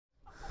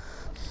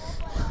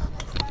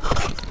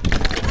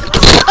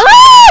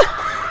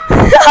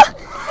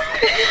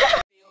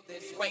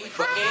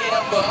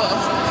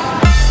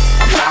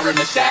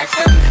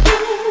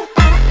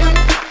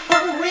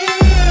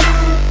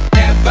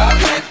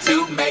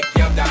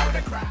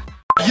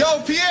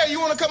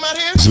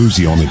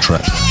Uzi on the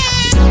track.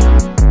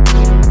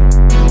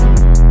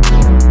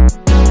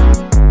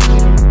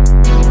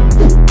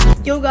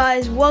 Yo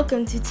guys,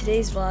 welcome to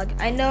today's vlog.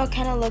 I know it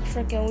kind of looked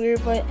freaking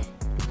weird, but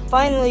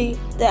finally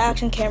the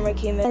action camera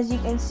came in. As you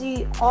can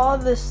see, all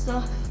the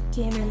stuff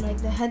came in,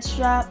 like the head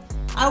strap.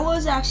 I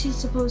was actually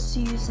supposed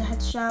to use the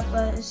head strap,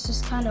 but it's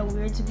just kind of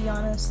weird to be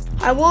honest.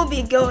 I will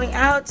be going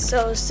out,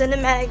 so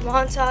cinematic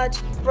montage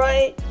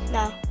right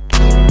now.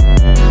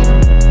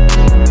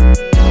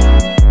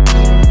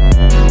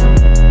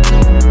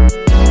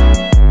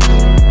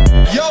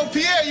 Yo,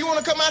 Pierre, you want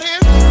to come out here?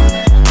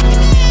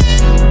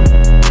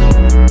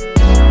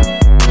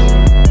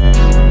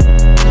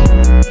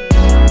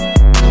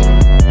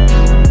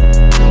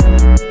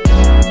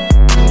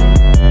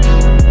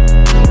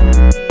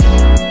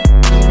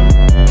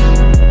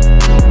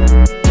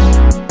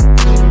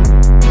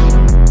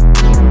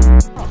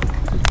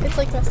 It's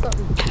like messed up.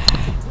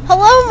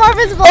 Hello,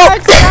 Marvids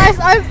vlogs, guys.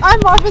 I'm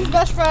Marvin's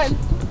best friend.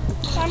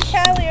 I'm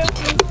Callie.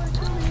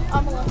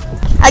 I'm alone.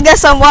 I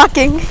guess I'm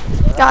walking.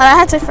 God, I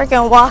had to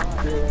freaking walk.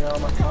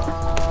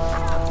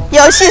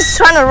 Yo, she's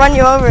trying to run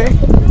you over.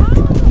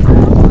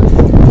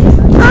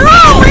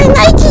 Oh, my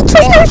Nike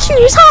trainer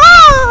shoes,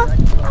 huh?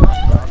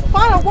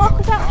 Fine, I'll walk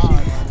without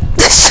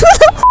shoes.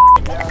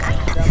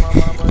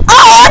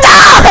 Oh no!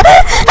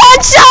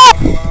 Headshot!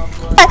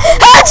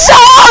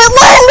 Headshot!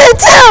 Landed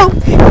too!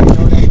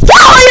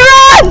 Callie,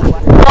 run!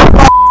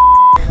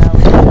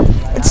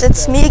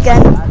 It's me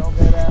again.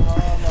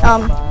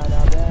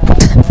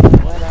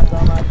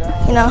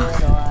 You know,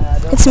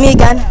 it's me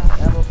again.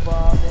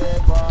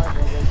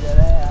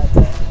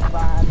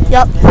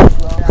 Yup.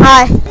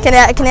 Hi. Can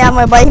I have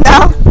my bike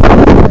now?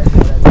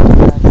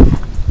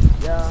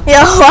 Yo,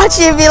 watch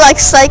you be like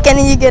psych and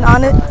you get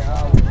on it.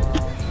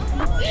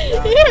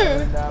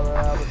 Here.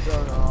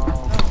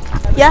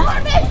 Yeah.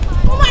 Marvin!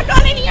 Oh my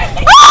God! I need your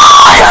thing.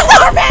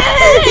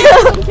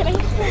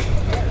 Marvin!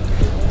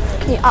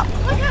 Yeah,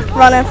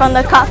 running from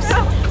the cops.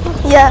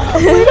 Yeah.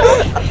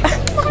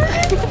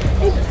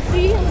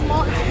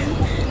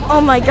 Oh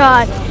my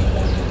God.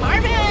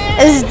 Marvin!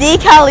 It's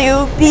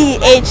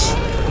D-Calliope-H.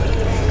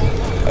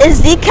 It's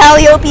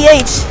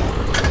D-Calliope-H. It's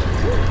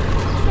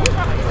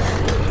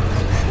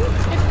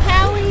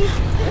Callie.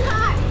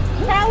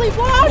 Callie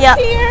vlogs Yeah.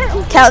 here.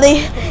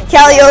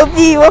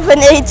 Calliope with an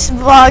H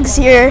vlogs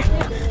here.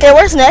 Okay,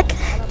 where's Nick?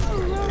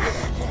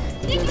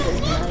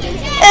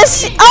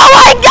 It's, oh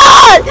my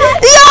God! Yo,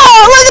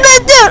 look at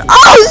that dude!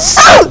 Oh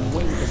shoot!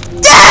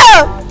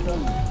 Damn!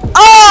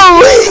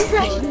 Oh!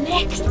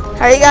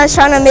 Are you guys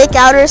trying to make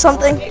out or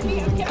something?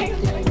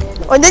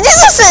 Or did you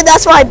just say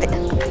that's why?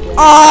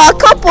 Oh, a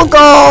couple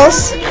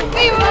goals.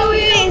 Wait.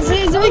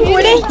 Is it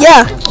recording?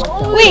 Yeah.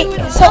 Wait,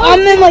 so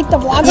I'm in like the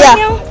vlog Yeah. right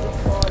now?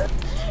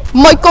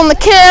 Mike on the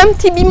cam,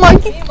 TB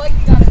Mikey.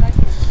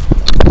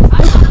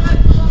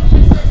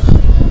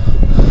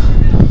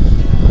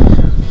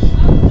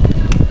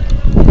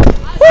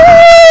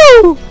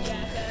 Woo!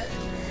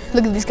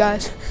 Look at these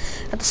guys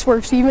at the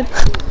Swerve Steven.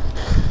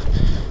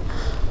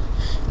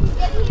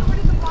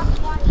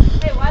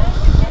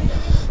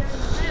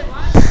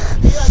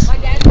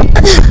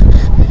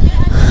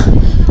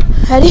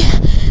 Ready?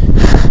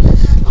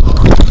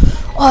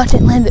 Oh, I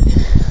didn't land it.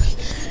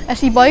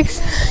 SE Bikes.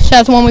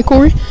 Shout out to one way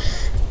Corey.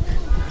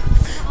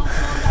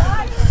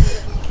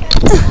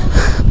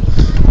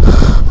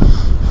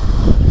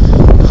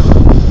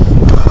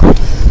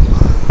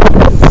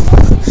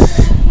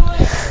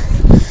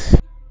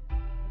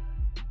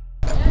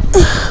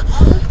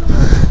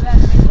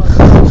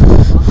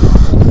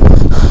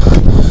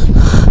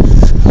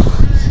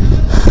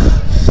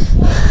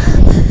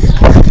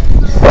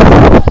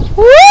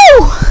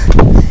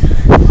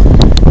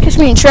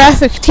 Me in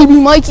traffic,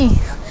 TB Mikey,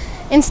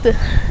 Insta.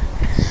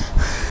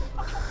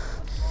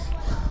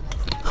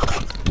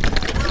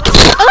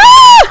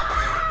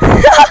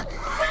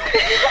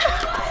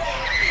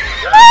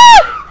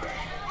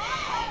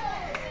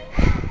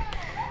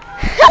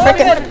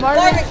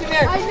 Marvin, come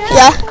here.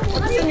 Yeah.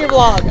 What's in your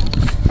vlog?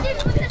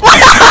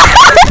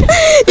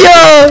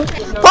 Yo,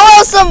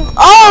 pull some.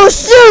 Oh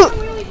shoot!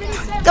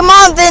 Come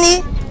on,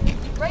 Vinny.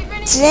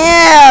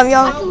 Damn,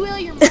 yo.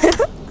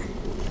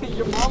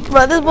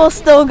 Bro, this bull's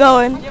still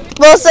going.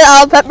 Bull said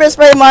I'll pepper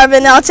spray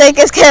Marvin, I'll take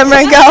his camera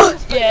and go.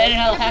 Yeah,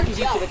 and I'll hack his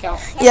YouTube account.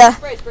 Yeah.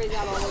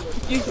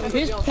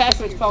 His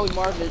password's probably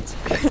Marvids.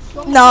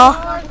 No.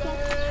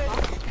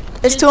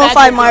 There's 2 and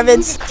 5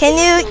 Marvids. Can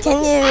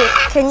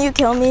you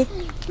kill me?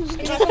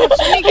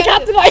 I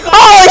got the mic.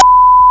 Oh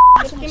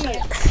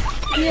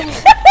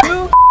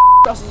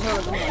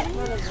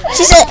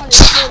she said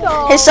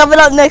hey, shove it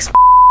up next.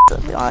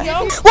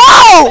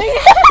 Whoa!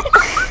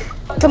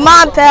 Come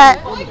on, Pat.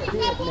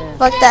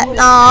 Fuck that.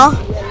 Nah.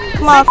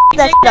 Come on, f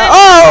that shit up.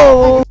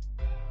 Oh!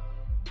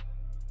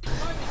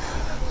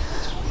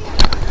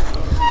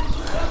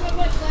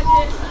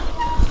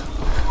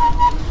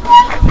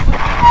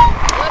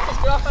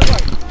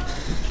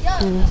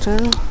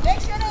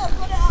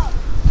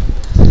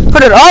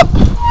 Put it up.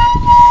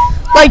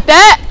 Like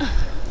that.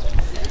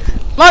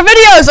 My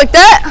videos like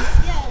that.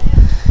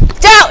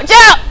 Jout,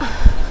 jout.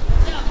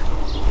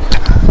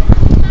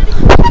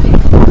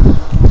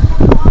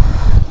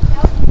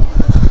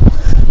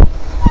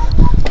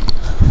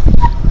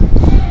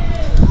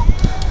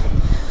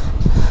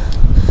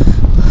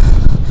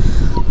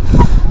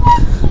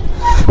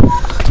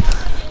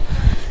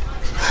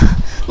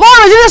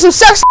 got some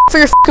sex for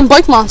your fucking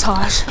bike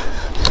montage.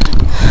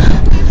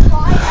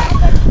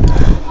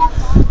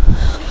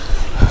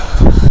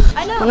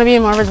 Wanna be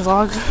in Marvids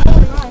vlogs?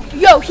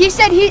 Yo, he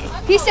said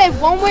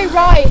one-way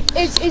ride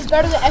is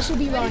better than SOB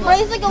ride. But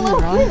he's like a little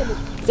kid.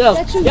 Yo,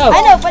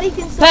 I know, but he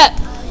can still. Pat.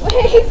 What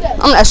did he say?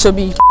 I'm an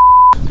SOB.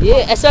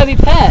 Yeah, SOB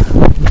Pat.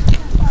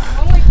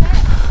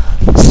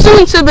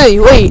 Soon to be.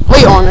 Wait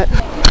on it.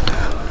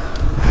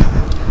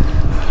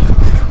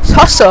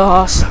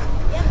 Sauce.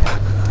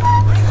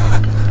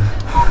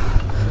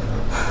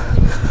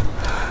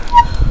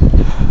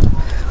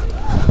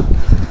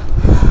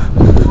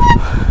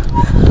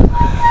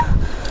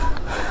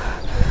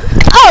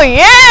 Oh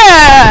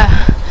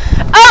yeah!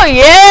 Oh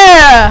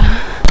yeah!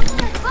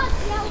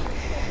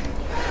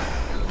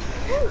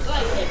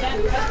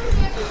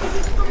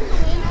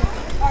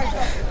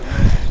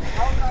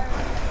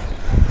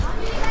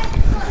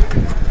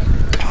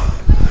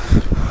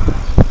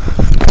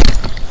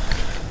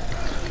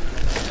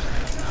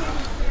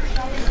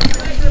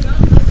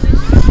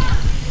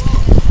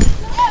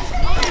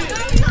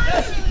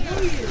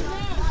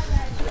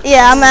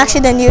 Yeah, I'm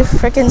actually the new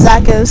freaking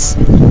Zackos.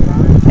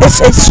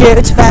 It's true,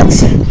 it's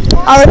facts.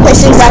 I'm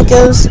replacing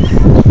Zackos.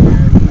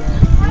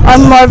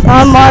 I'm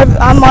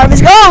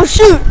Marvids. Oh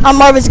shoot! I'm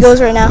Marvids goes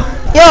right now.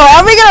 Yo,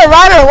 are we gonna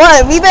ride or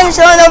what? We've been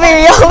chilling over here,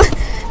 yo.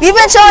 We've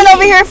been chilling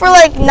over here for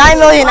like 9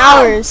 million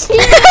hours.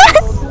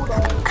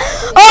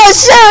 Oh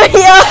shoot,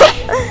 yo!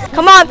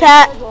 Come on,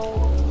 Pat.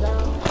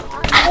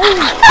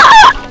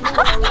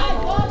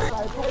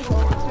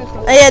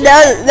 Yeah,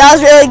 that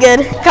was really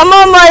good. Come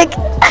on, Mike.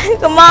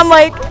 Come on,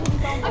 Mike.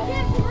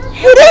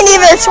 He didn't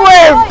even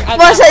swerve.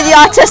 What said you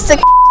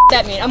autistic?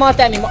 That mean? I'm on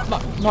that mean,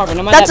 Marvin.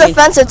 I'm on That's that mean.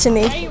 offensive to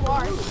me.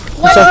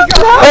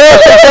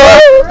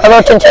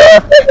 Hello,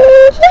 Chinchilla.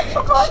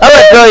 I'm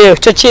gonna throw you.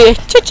 Cha-chi.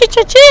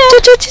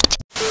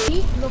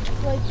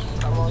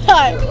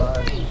 Hi.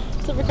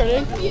 Is it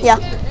recording? Yeah.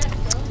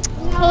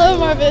 Hello,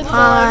 Marvids.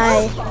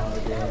 Hi.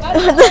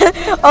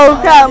 Oh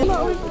crap.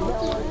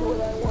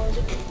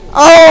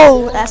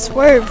 Oh, that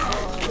swerve.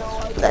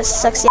 That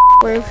sexy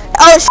swerve.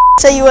 Oh, it's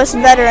a U.S.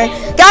 veteran.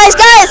 Guys,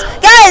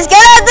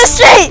 get out the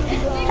street!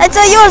 It's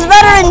a U.S.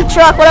 veteran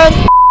truck.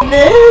 Whatever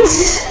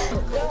this.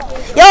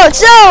 Yo,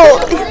 chill.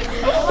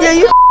 Yo,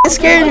 you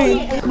scared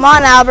me. Come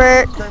on,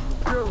 Albert.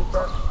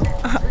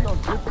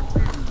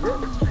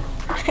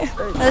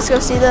 Let's go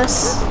see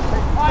this.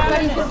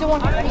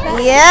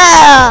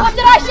 Yeah.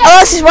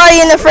 Oh, she's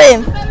already in the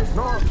frame.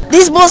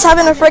 These bulls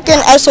having a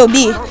freaking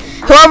SOB.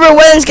 Whoever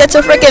wins gets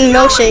a freaking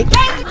milkshake.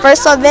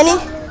 First up, Vinny.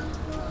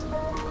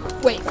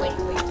 Wait.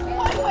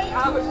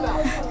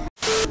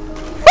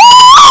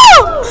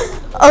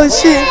 Oh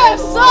shoot.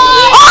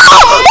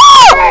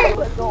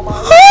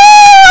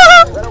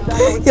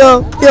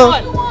 Yo.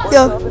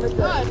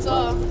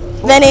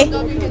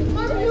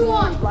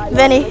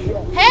 Vinny.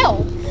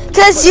 Hell.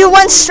 Cause you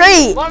went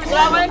straight. Marvin, did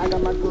I win?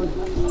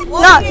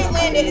 No.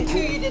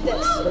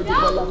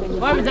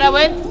 Marvin, did I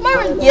win?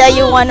 Yeah,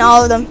 you won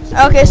all of them.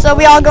 Okay, so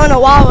we all going to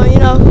Wawa, you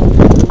know,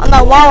 on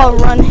that Wawa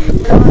run.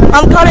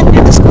 I'm cutting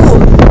through the school.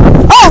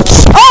 Oh!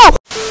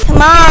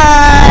 Come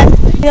on!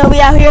 You know, we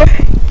out here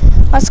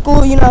at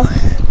school, you know.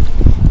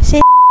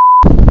 See?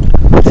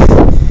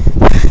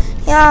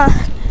 Yeah.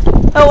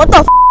 Oh, what the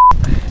f?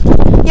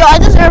 Yo, I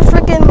just heard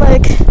freaking,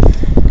 like,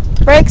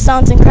 brake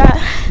sounds and crap.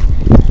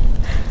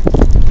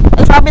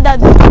 That's probably that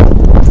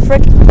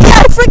yeah,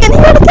 I freaking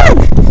hear it again!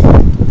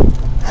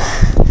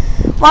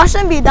 Watch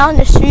them be down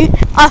the street.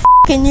 I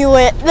f***ing knew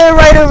it. They're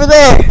right over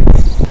there.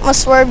 I'm gonna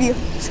swerve you.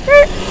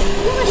 Skirt.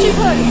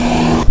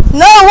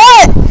 No,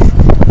 what?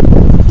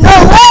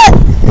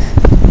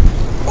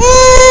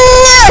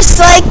 Yes,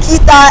 like you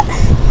thought.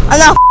 I'm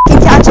not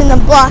f***ing catching the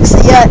blocks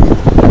yet.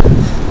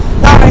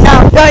 Not right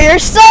now. Yo, you're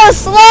so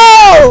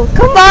slow.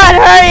 Come on,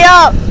 hurry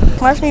up.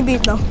 Watch me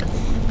beat them.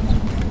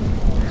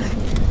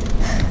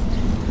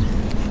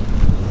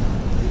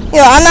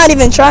 Yo, I'm not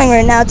even trying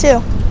right now,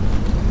 too.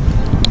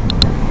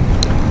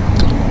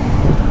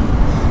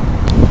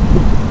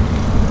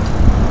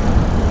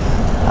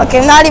 Okay,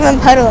 I'm not even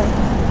pedaling.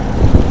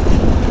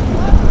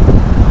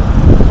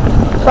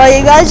 Bro,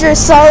 you guys are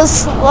so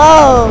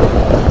slow.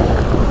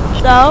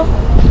 So,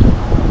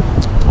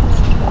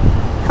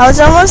 how's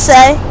someone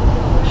say?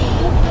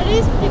 That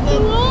is pretty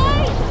good.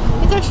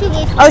 It's actually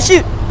really cool. Oh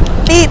shoot!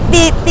 Beep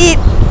beep beep.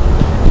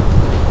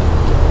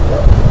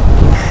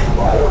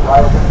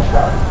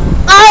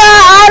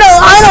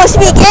 I don't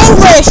speak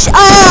English.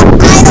 I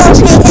don't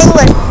speak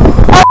English.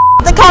 Oh,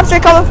 the cops are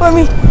coming for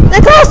me.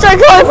 They're coming for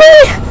me.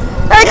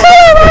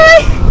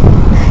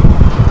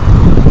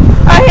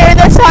 I hear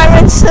the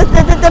sirens,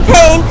 the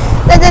pain,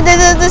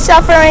 the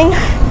suffering.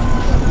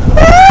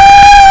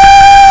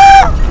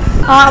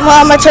 I'm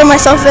gonna turn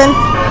myself in.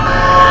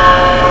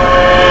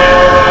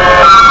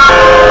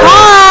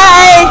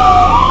 Hi!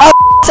 Oh,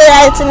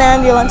 it's an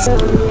ambulance.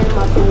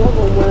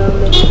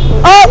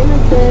 Oh!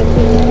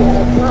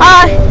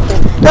 Hi!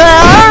 The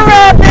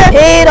rapper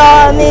hate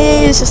on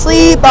me, used to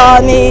sleep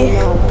on me.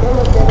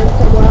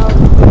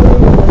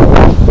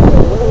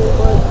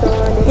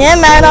 Yeah,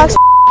 Maddox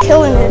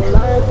killing it.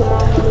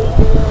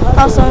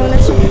 Also, I'm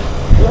gonna show you.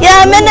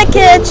 Yeah, I'm in the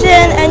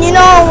kitchen, and you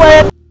know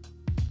what?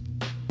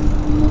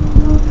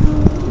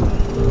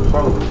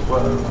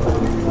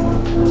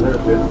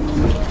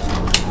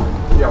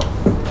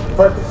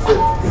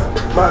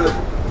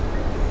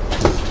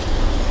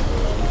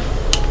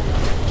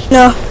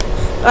 No,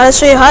 gotta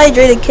stay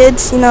hydrated,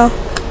 kids. You know,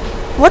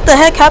 what the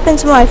heck happened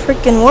to my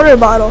freaking water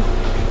bottle?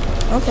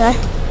 Okay.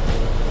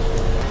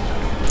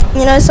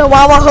 You know, it's a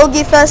Wawa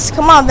Hoagie Fest.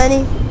 Come on,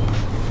 Benny.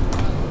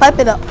 Pipe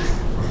it up.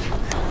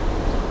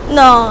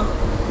 No,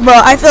 bro,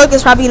 I feel like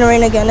it's probably gonna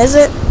rain again, is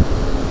it?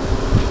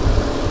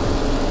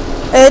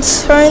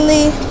 It's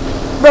currently,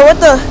 bro, what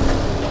the,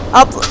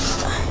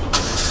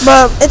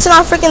 bro, it's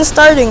not freaking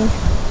starting.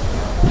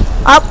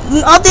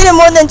 Updated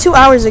more than 2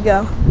 hours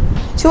ago.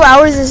 2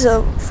 hours is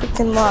a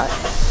freaking lot.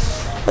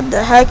 What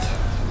the heck?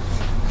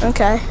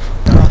 Okay.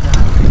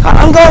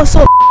 I'm going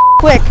so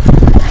quick.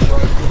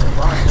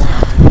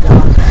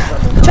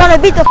 Trying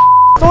to beat the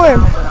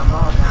storm.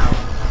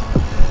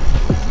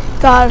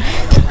 God.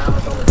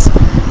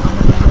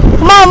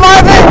 Come on,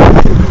 Marvin.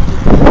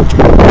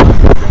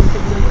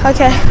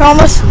 Okay, we're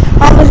almost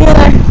near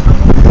there.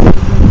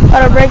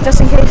 Got a break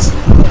just in case.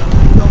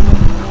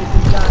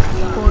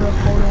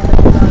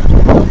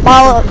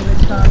 While,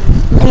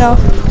 you know.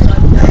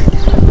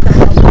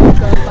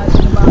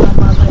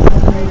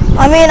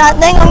 I mean, I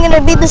think I'm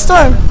gonna beat the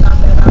storm.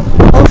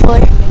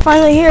 Hopefully.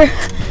 Finally here.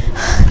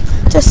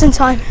 Just in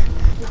time.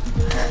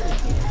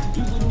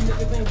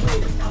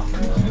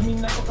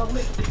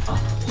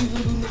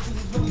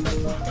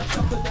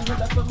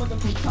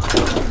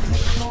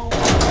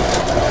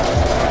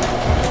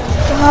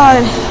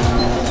 God.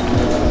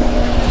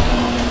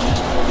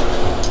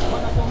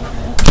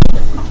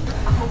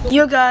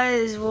 You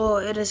guys, well,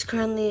 it is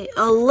currently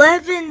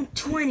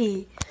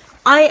 11:20.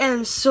 I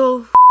am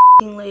so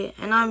late,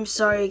 and I'm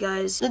sorry,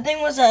 guys. The thing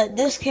was that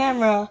this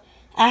camera,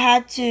 I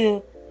had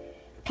to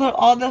put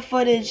all the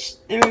footage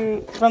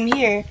through from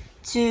here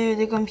to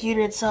the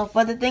computer itself.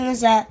 But the thing is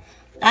that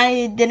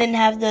I didn't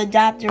have the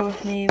adapter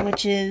with me,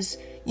 which is,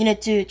 you know,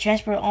 to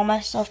transport all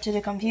my stuff to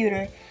the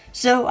computer.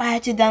 So I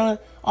had to download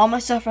all my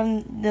stuff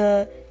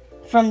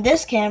from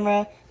this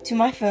camera to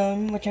my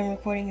phone, which I'm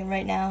recording in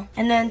right now,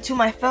 and then to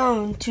my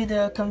phone to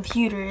the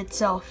computer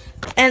itself.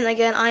 And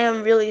again, I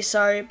am really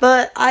sorry,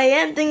 but I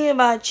am thinking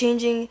about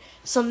changing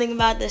something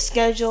about the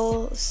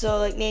schedule. So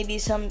like maybe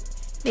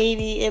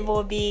it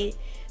will be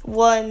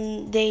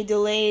 1 day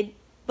delayed,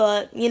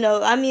 but you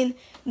know, I mean,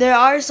 there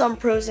are some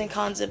pros and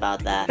cons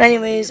about that. But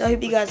anyways, I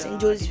hope you guys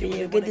enjoyed this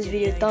video. Give this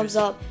video a thumbs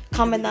up,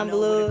 comment down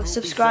below,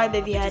 subscribe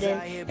if you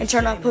hadn't, and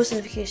turn on post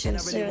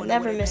notifications so you'll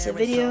never miss a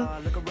video.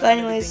 But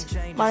anyways,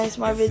 my name's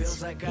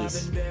Marvids.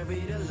 Peace.